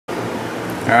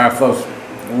Alright folks,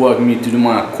 welcome you to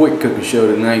my quick cooking show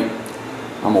tonight.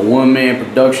 I'm a one-man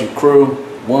production crew,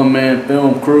 one-man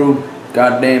film crew,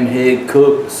 goddamn head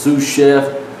cook, sous chef,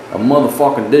 a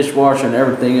motherfucking dishwasher and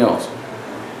everything else.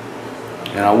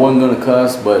 And I wasn't gonna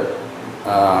cuss, but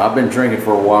I've been drinking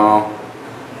for a while.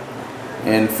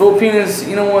 And Filipinos,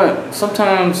 you know what,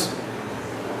 sometimes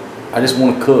I just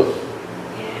want to cook.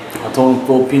 I told them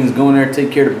Filipinos, go in there,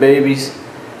 take care of the babies.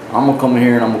 I'm gonna come in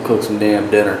here and I'm gonna cook some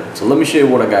damn dinner. So let me show you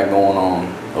what I got going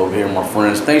on over here, my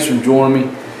friends. Thanks for joining me.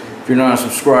 If you're not a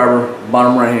subscriber,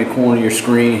 bottom right hand corner of your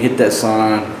screen, hit that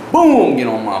sign. Boom! Get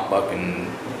on my fucking...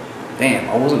 Damn,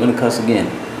 I wasn't gonna cuss again.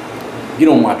 Get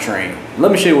on my train.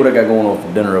 Let me show you what I got going on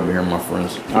for dinner over here, my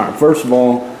friends. Alright, first of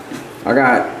all, I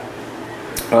got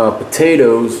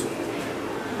potatoes.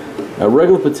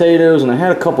 Regular potatoes, and I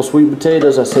had a couple sweet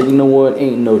potatoes. I said, you know what,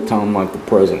 ain't no time like the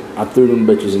present. I threw them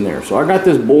bitches in there. So I got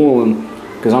this boiling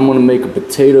because I'm going to make a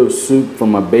potato soup for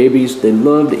my babies. They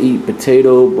love to eat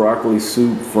potato broccoli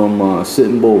soup from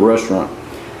Sitting Bull restaurant.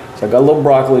 So I got a little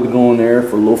broccoli to go in there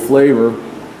for a little flavor.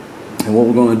 And what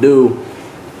we're going to do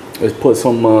is put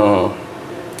some of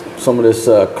this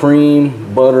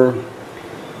cream, butter,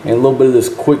 and a little bit of this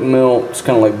quick melt. It's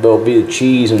kind of like Velveeta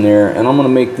cheese in there. And I'm going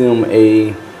to make them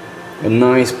a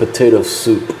nice potato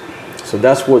soup. So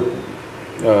that's what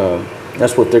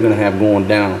they're gonna have going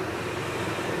down.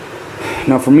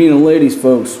 Now for me and the ladies,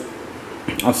 folks,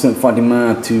 I've sent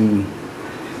Fatima to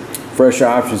Fresh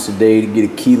Options today to get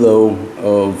a kilo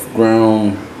of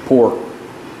ground pork.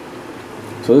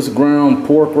 So this is ground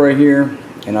pork right here,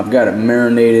 and I've got it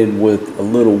marinated with a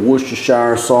little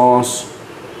Worcestershire sauce.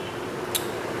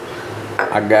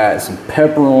 I got some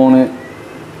pepper on it.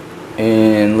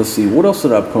 And let's see, what else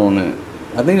did I put on that?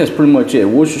 I think that's pretty much it.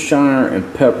 Worcestershire and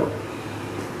pepper.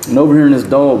 And over here in this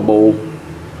dog bowl,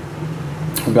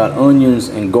 I've got onions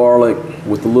and garlic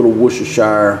with a little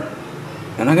Worcestershire.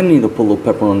 And I'm going to need to put a little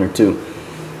pepper on there too.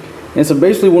 And so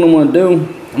basically what I'm going to do,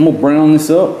 I'm going to brown this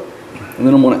up. And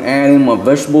then I'm going to add in my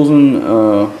vegetables and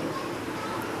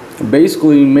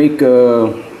basically make,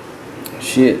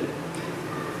 shit.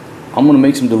 I'm going to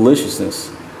make some deliciousness.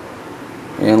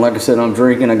 And like I said, I'm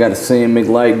drinking. I got a Sam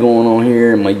McLight going on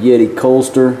here and my Yeti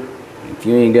Coaster. If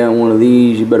you ain't got one of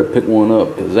these, you better pick one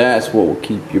up, because that's what will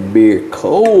keep your beer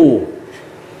cold,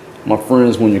 my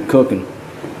friends, when you're cooking.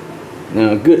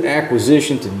 Now, a good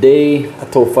acquisition today. I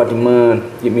told Fatima,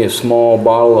 get me a small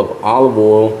bottle of olive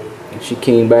oil, and she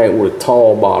came back with a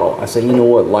tall bottle. I said, you know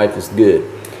what, life is good.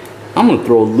 I'm gonna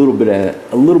throw a little bit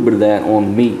of that on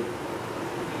the meat,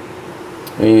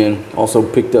 and also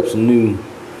picked up some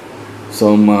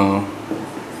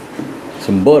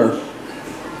butter.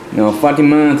 Now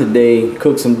Fatima today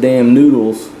cooked some damn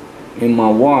noodles in my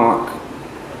wok.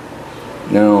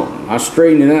 Now I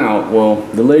straightened it out. Well,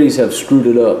 the ladies have screwed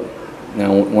it up.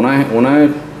 Now when I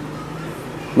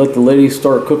let the ladies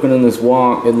start cooking in this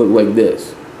wok, it looked like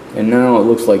this, and now it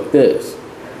looks like this.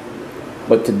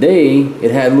 But today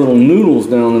it had little noodles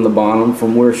down in the bottom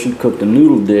from where she cooked the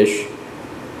noodle dish.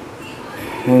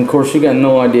 And of course she got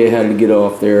no idea how to get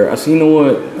off there. I said, you know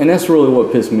what, and that's really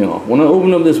what pissed me off. When I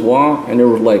opened up this wok and there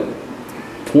was like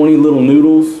 20 little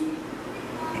noodles,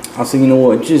 I said, you know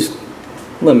what, just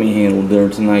let me handle dinner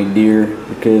tonight, dear,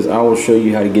 because I will show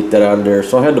you how to get that out of there.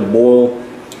 So I had to boil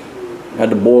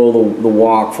the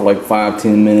wok for like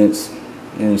 5-10 minutes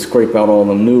and scrape out all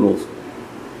the noodles.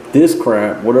 This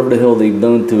crap, whatever the hell they've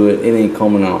done to it, it ain't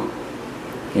coming out.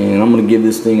 And I'm gonna give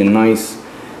this thing a nice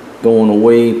going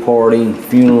away party,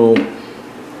 funeral,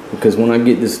 because when I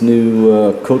get this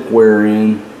new cookware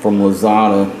in from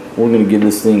Lazada, we're gonna give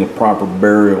this thing a proper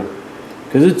burial,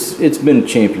 because it's been a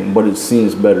champion, but it's seen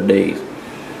its better days.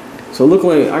 So look,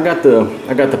 like I got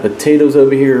the potatoes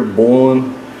over here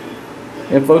boiling,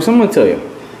 and folks, I'm gonna tell you.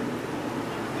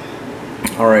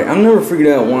 All right, I never figured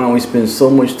out why we spend so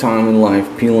much time in life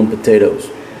peeling potatoes.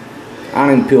 I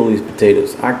didn't peel these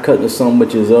potatoes. I cut the some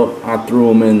bitches up. I threw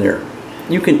them in there.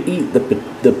 You can eat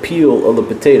the peel of the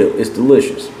potato. It's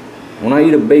delicious. When I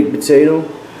eat a baked potato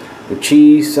with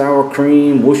cheese, sour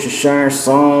cream, Worcestershire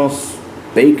sauce,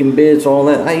 bacon bits, all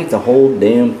that, I eat the whole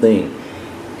damn thing.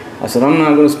 I said, I'm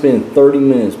not going to spend 30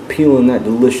 minutes peeling that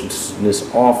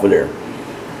deliciousness off of there.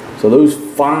 So those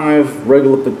 5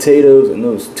 regular potatoes and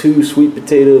those 2 sweet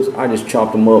potatoes, I just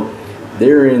chopped them up.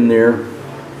 They're in there.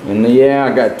 And yeah,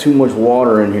 I got too much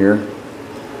water in here.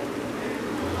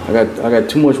 I got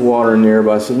too much water in there,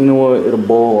 but I said, you know what, it'll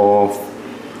boil off,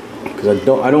 because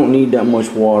I don't need that much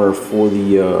water for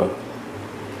the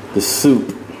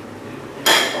soup.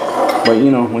 But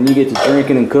you know, when you get to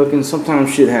drinking and cooking,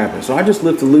 sometimes shit happens. So I just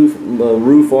lift the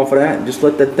roof off of that and just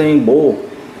let that thing boil.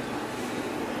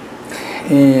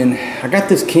 And I got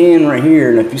this can right here,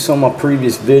 and if you saw my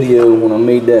previous video when I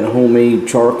made that homemade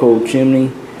charcoal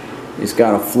chimney, it's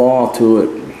got a flaw to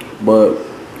it, but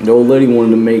the old lady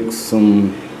wanted to make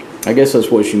some, I guess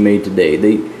that's what she made today.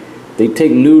 They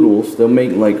take noodles, they'll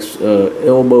make like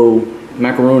elbow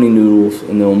macaroni noodles,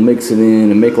 and they'll mix it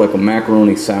in and make like a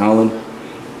macaroni salad.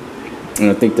 And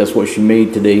I think that's what she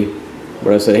made today.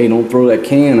 But I said, hey, don't throw that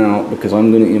can out, because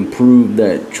I'm going to improve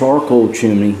that charcoal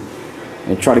chimney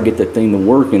and try to get that thing to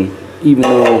working. Even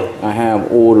though I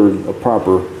have ordered a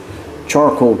proper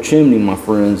charcoal chimney, my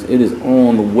friends, it is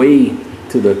on the way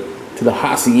to the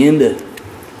hacienda,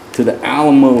 to the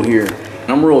Alamo here.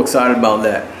 I'm real excited about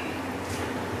that.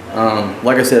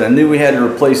 Like I said, I knew we had to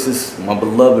replace this, my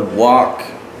beloved wok.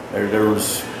 There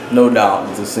was no doubt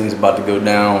that this thing's about to go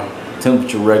down.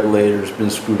 Temperature regulator's been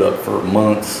screwed up for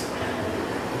months.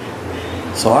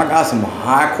 So I got some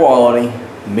high quality,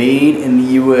 made in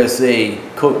the USA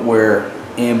cookware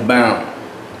inbound.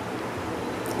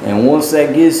 And once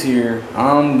that gets here,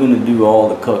 I'm gonna do all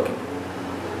the cooking.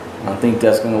 I think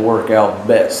that's gonna work out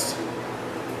best.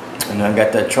 And I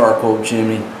got that charcoal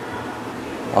chimney.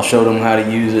 I'll show them how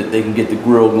to use it. They can get the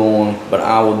grill going, but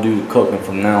I will do the cooking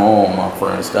from now on, my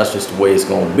friends. That's just the way it's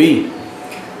gonna be.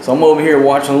 So I'm over here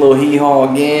watching a little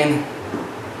hee-haw again.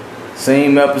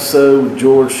 Same episode with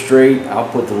George Strait. I'll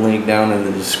put the link down in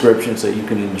the description so you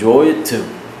can enjoy it too.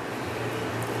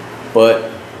 But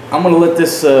I'm gonna let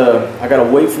this, I gotta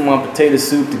wait for my potato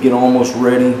soup to get almost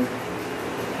ready.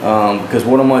 Because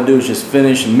what I'm gonna do is just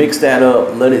finish, mix that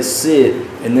up, let it sit,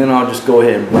 and then I'll just go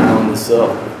ahead and brown this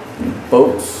up. And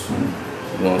folks,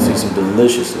 you're gonna see some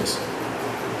deliciousness.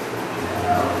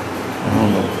 I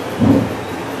don't know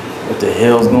what the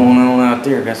hell's going on out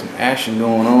there. Got some action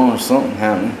going on or something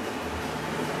happening.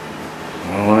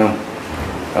 I don't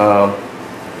know.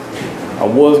 I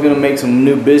was gonna make some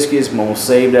new biscuits, but I'm gonna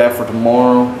save that for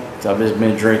tomorrow. So I've just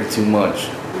been drinking too much.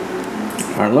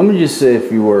 All right, let me just say a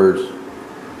few words.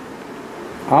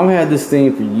 I've had this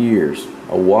thing for years,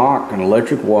 a wok, an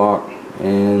electric wok,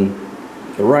 and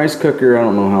the rice cooker. I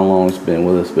don't know how long it's been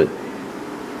with us, but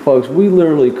folks, we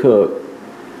literally cook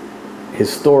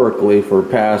historically for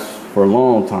a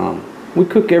long time. We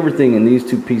cook everything in these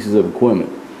two pieces of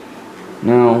equipment.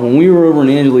 Now, when we were over in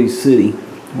Angeles City,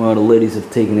 well, the ladies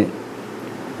have taken it.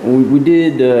 We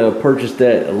did purchase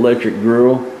that electric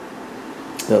grill,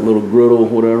 that little griddle,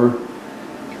 whatever.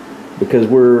 Because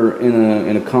we're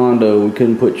in a condo, we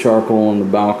couldn't put charcoal on the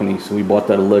balcony, so we bought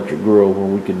that electric grill where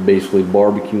we could basically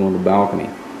barbecue on the balcony.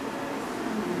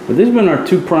 But these have been our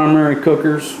two primary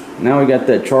cookers. Now we got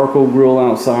that charcoal grill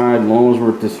outside. As long as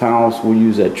we're at this house, we'll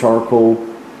use that charcoal.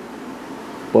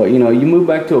 But you know, you move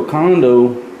back to a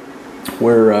condo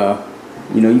where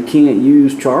you know, you can't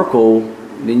use charcoal,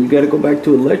 then you got to go back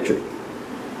to electric.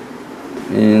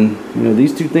 And you know,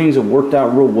 these two things have worked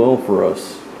out real well for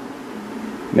us,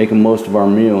 making most of our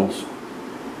meals,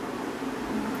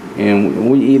 and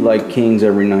we eat like kings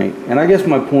every night. And I guess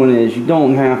my point is, you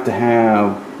don't have to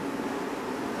have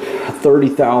a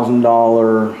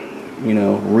 $30,000 you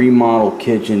know, remodel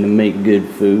kitchen to make good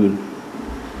food.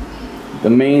 The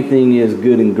main thing is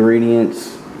good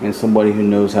ingredients and somebody who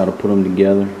knows how to put them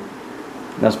together.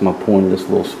 That's my point of this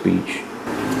little speech.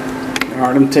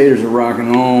 Alright, them taters are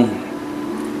rocking on.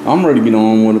 I'm ready to get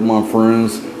on with it, my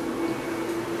friends.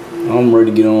 I'm ready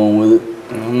to get on with it.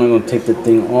 I'm not going to take that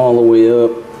thing all the way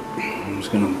up. I'm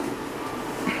just going to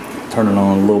turn it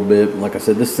on a little bit. Like I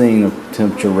said, this thing, the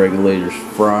temperature regulator's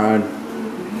fried.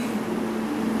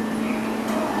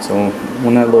 So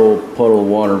when that little puddle of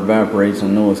water evaporates, I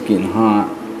know it's getting hot.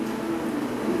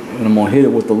 And I'm going to hit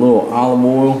it with a little olive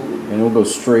oil, and it'll go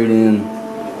straight in.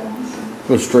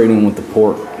 Go straight in with the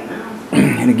pork.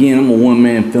 And again, I'm a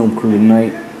one-man film crew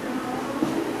tonight,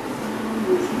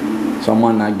 so I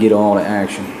might not get all the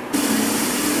action.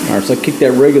 Alright, so I kicked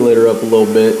that regulator up a little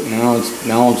bit. Now it's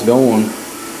going.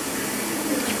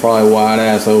 It's probably wide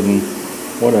ass open.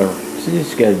 Whatever. So you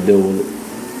just gotta deal with it.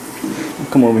 I'll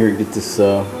come over here and get this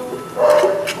get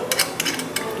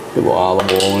a little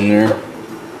olive oil in there.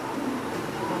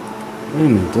 Wait a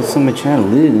minute, does somebody had a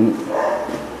lid in it?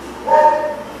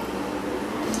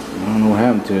 I don't know what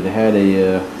happened to it. It had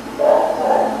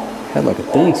had like a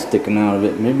thing sticking out of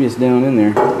it. Maybe it's down in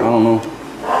there. I don't know.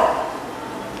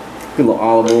 Get a little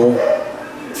olive oil.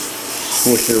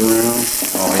 Swish it around.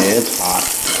 Oh yeah, it's hot.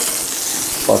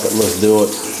 Fuck it, let's do it.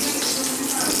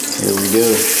 Here we go.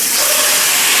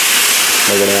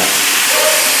 Look at that.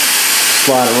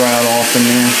 Slide it right off in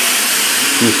there.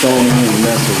 Just don't even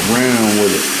mess around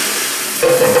with it.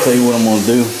 I'll tell you what I'm going to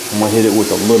do. I'm going to hit it with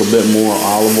a little bit more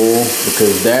olive oil,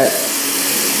 because that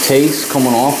taste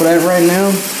coming off of that right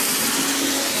now,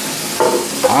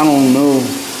 I don't know,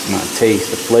 not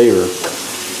taste, the flavor.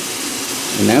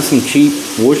 And that's some cheap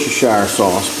Worcestershire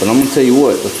sauce. But I'm gonna tell you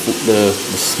what, the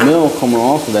smell coming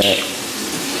off of that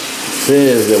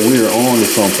says that we are on to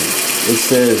something. It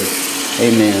says,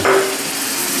 hey man,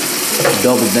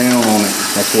 double down on it.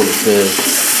 That's what it says.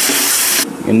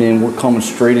 And then we're coming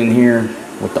straight in here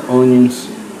with the onions,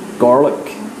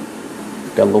 garlic,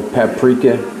 got a little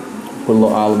paprika, put a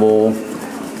little olive oil,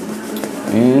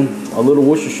 and a little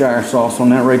Worcestershire sauce on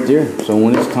that right there. So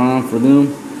when it's time for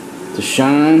them to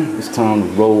shine, it's time to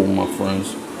roll, my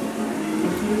friends.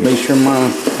 Make sure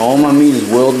all my meat is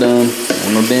well done.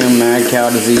 No damn mad cow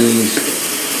disease,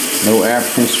 no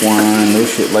African swine, no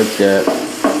shit like that.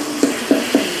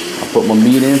 I put my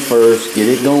meat in first, get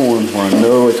it going, where I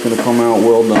know it's gonna come out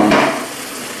well done.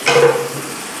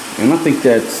 And I think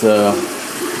that's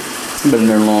been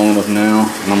there long enough now.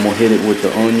 And I'm gonna hit it with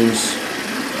the onions.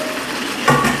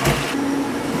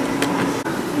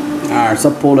 Alright, so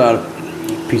I pulled out a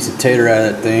piece of tater out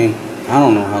of that thing. I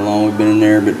don't know how long we've been in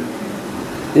there, but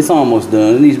it's almost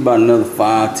done. It needs about another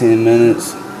 5-10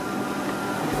 minutes.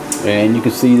 And you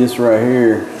can see this right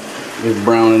here is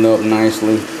browning up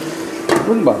nicely.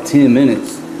 We're about 10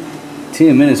 minutes.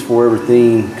 10 minutes before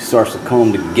everything starts to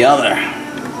come together.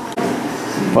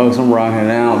 Folks, I'm rocking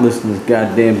it out. Listening to this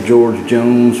goddamn George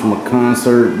Jones from a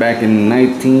concert back in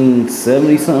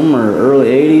 1970 something or early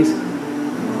 80s.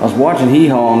 I was watching Hee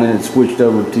Haw and then it switched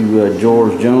over to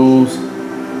George Jones.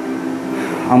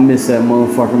 I miss that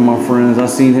motherfucker, my friends.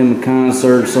 I've seen him in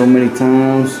concert so many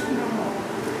times.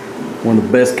 One of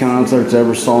the best concerts I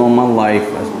ever saw in my life.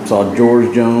 I saw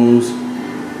George Jones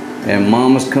at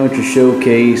Mama's Country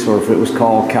Showcase, or if it was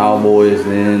called Cowboys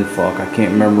then, fuck, I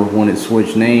can't remember when it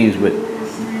switched names, but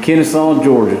Kennesaw,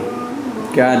 Georgia.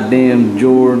 Goddamn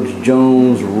George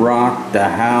Jones rocked the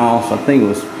house. I think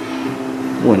it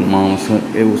wasn't Mama's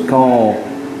Country. It was called,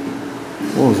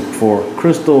 what was it for?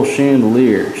 Crystal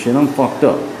Chandelier. Shit, I'm fucked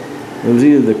up. It was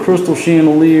either the Crystal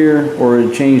Chandelier or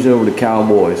it changed over to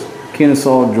Cowboys.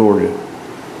 Kennesaw, Georgia.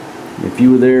 If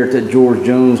you were there at that George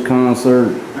Jones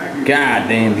concert,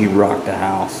 goddamn, he rocked the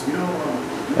house.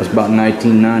 That's about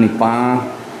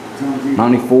 1995,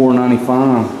 94,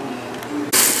 95.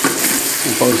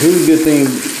 Folks, here's a good thing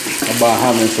about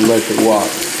having this electric wok.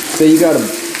 Say you got a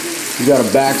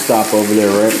backstop over there,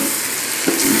 right?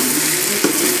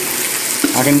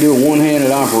 I can do a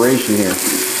one-handed operation here.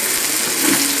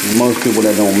 Most people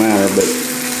that don't matter, but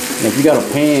if you got a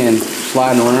pan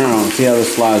sliding around, see how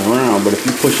this slides around, but if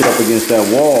you push it up against that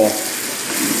wall,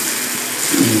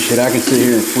 shit, I can sit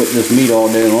here and flip this meat all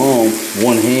day long,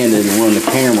 one-handed, and run the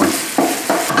camera.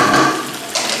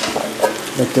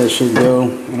 Let that shit go.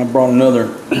 And I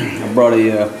brought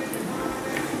a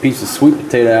piece of sweet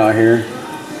potato out here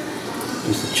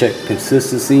just to check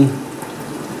consistency.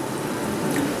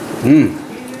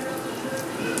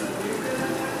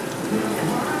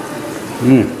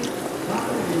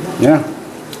 Yeah,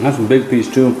 that's a big piece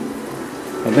too.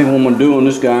 I think what I'm gonna do on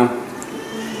this guy,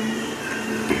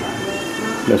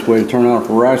 best way to turn out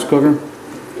a rice cooker.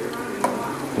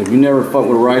 If you never fuck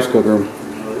with a rice cooker,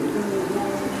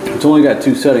 it's only got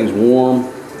two settings, warm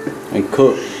and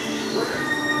cook.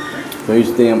 So you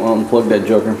just damn unplug that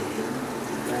joker.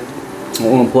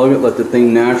 I'll unplug it, let the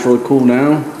thing naturally cool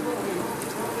down.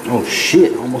 Oh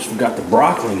shit, almost forgot the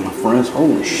broccoli, my friends.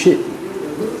 Holy shit.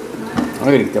 I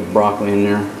gotta get that broccoli in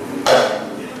there.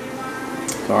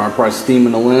 Sorry, I'm probably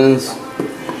steaming the lens.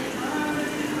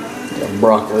 Got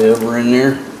broccoli over in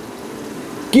there.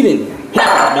 Get in there.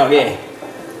 Dog, yeah.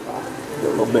 Get a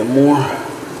little bit more.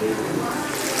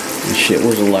 And shit,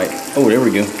 where's the light? Oh, there we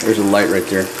go. There's a light right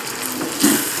there.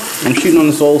 I'm shooting on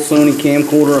this old Sony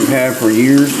camcorder I've had for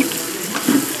years,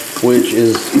 which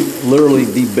is literally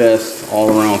the best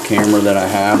all-around camera that I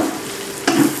have.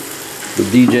 The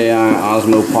DJI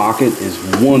Osmo Pocket is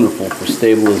wonderful for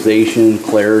stabilization,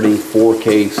 clarity,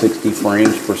 4K 60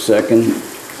 frames per second.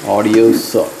 Audio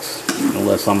sucks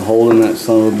unless I'm holding that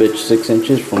son of a bitch 6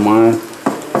 inches from my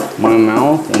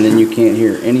mouth, and then you can't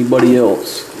hear anybody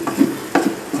else,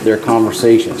 their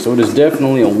conversation. So it is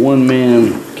definitely a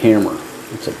one-man camera.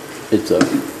 It's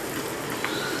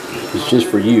just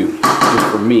for you, just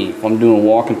for me. If I'm doing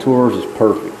walking tours, it's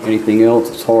perfect. Anything else,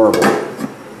 it's horrible.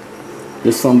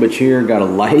 This sumbitch here got a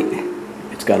light.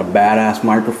 It's got a badass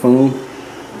microphone.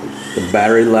 The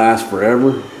battery lasts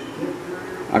forever.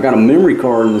 I got a memory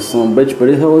card in this sumbitch, but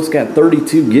it's got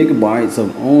 32 gigabytes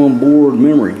of onboard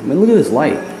memory. I mean, look at this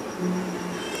light.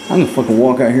 I'm gonna fucking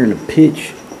walk out here in the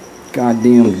pitch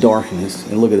goddamn darkness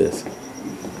and look at this.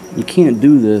 You can't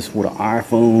do this with an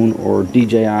iPhone or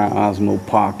DJI Osmo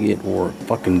Pocket or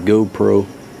fucking GoPro.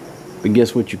 But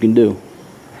guess what you can do?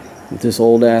 With this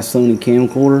old ass Sony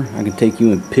camcorder, I can take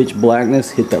you in pitch blackness,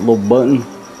 hit that little button,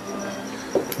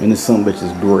 and this son of a bitch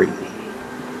is great.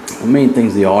 The main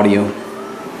thing's the audio.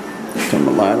 Turn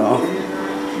the light off.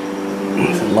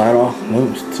 Is the light off?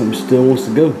 Nope, something still wants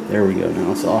to go. There we go,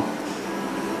 now it's off.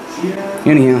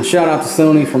 Anyhow, shout out to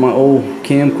Sony for my old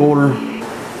camcorder.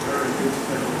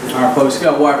 Alright folks,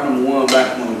 got wipe number 1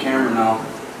 back on the camera now.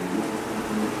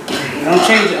 And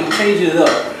I'm changing it up.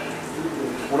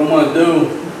 What I'm gonna do,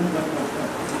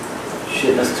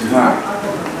 shit, that's too hot.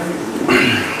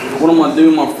 What I'm gonna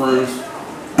do, my friends,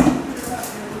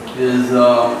 is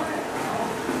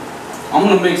I'm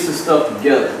gonna mix this stuff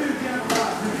together.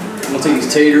 I'm gonna take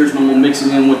these taters and I'm gonna mix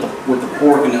it in with the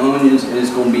pork and the onions, and it's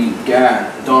gonna be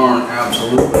god darn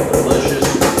absolutely delicious.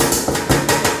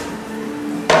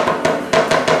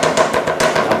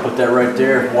 I'll put that right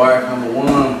there. If wife number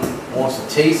 1 wants to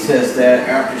taste test that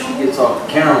after she gets off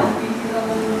the camera.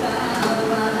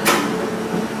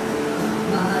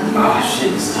 Ah,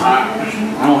 shit, it's hot.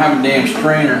 I don't have a damn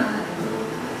strainer.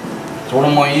 So what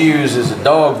I'm gonna use is a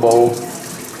dog bowl.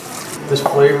 This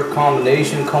flavor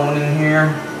combination coming in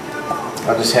here,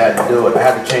 I just had to do it. I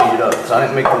had to change it up. So I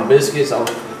didn't make them biscuits. I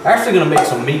was actually gonna make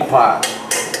some meat pies.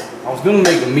 I was gonna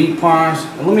make the meat pies.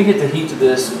 And let me hit the heat to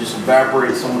this and just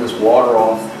evaporate some of this water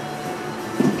off.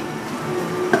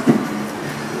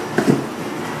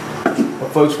 But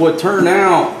folks, what turned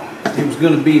out, it was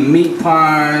gonna be meat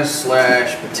pies /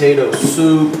 potato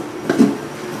soup.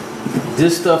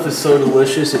 This stuff is so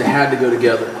delicious, it had to go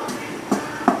together.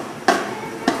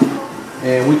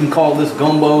 And we can call this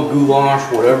gumbo,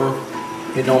 goulash, whatever.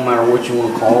 It don't matter what you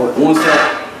want to call it. Once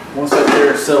that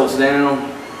there settles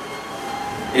down,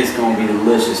 it's gonna be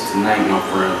delicious tonight, my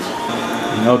friends.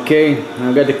 Okay,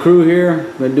 I've got the crew here.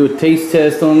 I'm gonna do a taste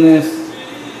test on this.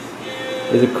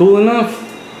 Is it cool enough?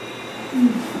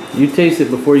 You taste it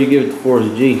before you give it to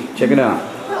Forrest G. Check it out.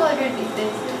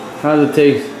 How does it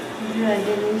taste?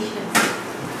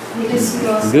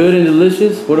 Good and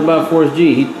delicious? What about Forrest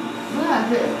G?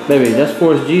 Baby, that's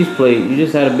Forrest G's plate. You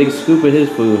just had a big scoop of his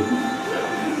food.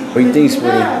 What do you think,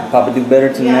 sweetie? Papa do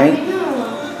better tonight?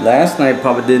 Last night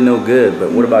Papa did no good,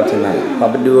 but what about tonight?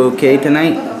 Papa do okay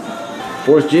tonight?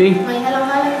 Forrest G?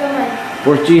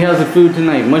 Forrest G how's the food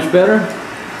tonight? Much better?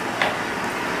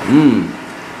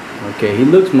 Okay, he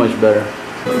looks much better.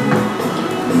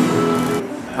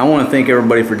 I want to thank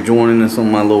everybody for joining us on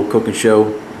my little cooking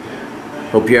show.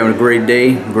 Hope you're having a great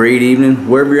day, great evening,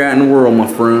 wherever you're at in the world, my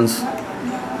friends.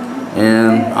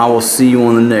 And I will see you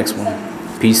on the next one.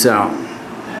 Peace out.